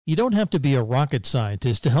You don't have to be a rocket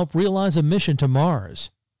scientist to help realize a mission to Mars.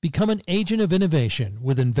 Become an agent of innovation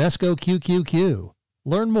with Invesco QQQ.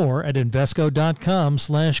 Learn more at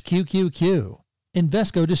Invesco.com/QQQ.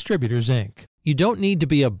 Invesco Distributors, Inc. You don't need to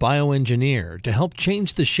be a bioengineer to help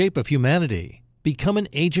change the shape of humanity. Become an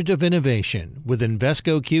agent of innovation with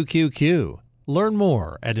Invesco QQQ. Learn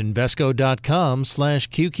more at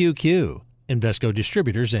Invesco.com/QQQ. Invesco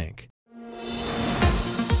Distributors, Inc.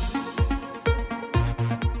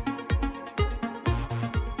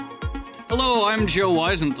 Hello, I'm Joe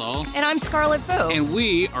Weisenthal. And I'm Scarlett Fu. And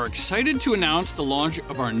we are excited to announce the launch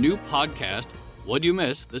of our new podcast, What'd You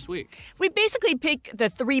Miss This Week? We basically pick the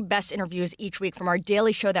 3 best interviews each week from our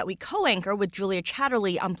daily show that we co-anchor with Julia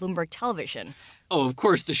Chatterley on Bloomberg Television. Oh, of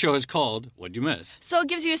course, the show is called What'd You Miss? So it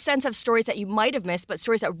gives you a sense of stories that you might have missed, but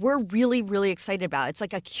stories that we're really, really excited about. It's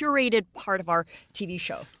like a curated part of our TV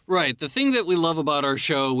show. Right. The thing that we love about our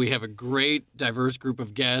show, we have a great, diverse group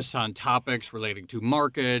of guests on topics relating to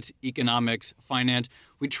markets, economics, finance.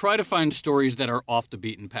 We try to find stories that are off the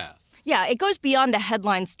beaten path. Yeah, it goes beyond the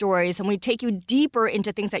headline stories, and we take you deeper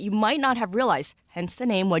into things that you might not have realized, hence the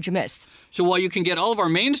name What'd You Miss? So while you can get all of our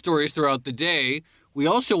main stories throughout the day, we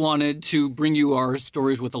also wanted to bring you our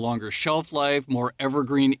stories with a longer shelf life, more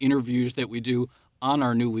evergreen interviews that we do on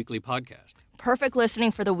our new weekly podcast. Perfect listening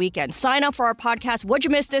for the weekend. Sign up for our podcast, What'd You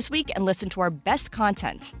Miss This Week, and listen to our best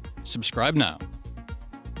content. Subscribe now.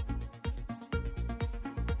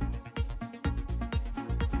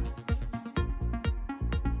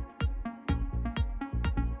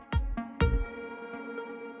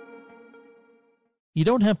 You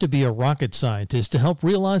don't have to be a rocket scientist to help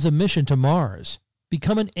realize a mission to Mars.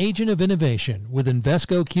 Become an agent of innovation with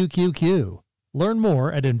Invesco QQQ. Learn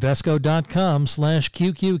more at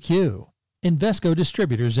Invesco.com/QQQ. Invesco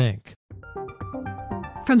Distributors, Inc.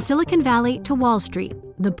 From Silicon Valley to Wall Street,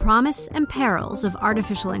 the promise and perils of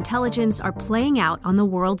artificial intelligence are playing out on the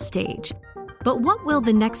world stage. But what will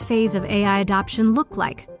the next phase of AI adoption look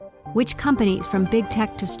like? Which companies, from big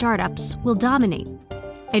tech to startups, will dominate?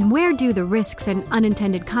 And where do the risks and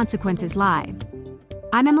unintended consequences lie?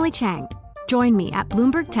 I'm Emily Chang. Join me at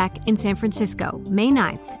Bloomberg Tech in San Francisco, May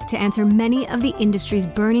 9th, to answer many of the industry's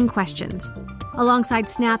burning questions, alongside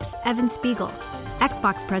Snap's Evan Spiegel,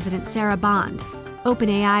 Xbox President Sarah Bond,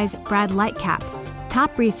 OpenAI's Brad Lightcap,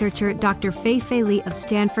 top researcher Dr. Fei Li of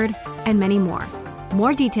Stanford, and many more.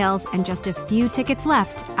 More details and just a few tickets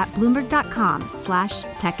left at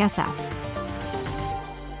Bloomberg.com/TechSF.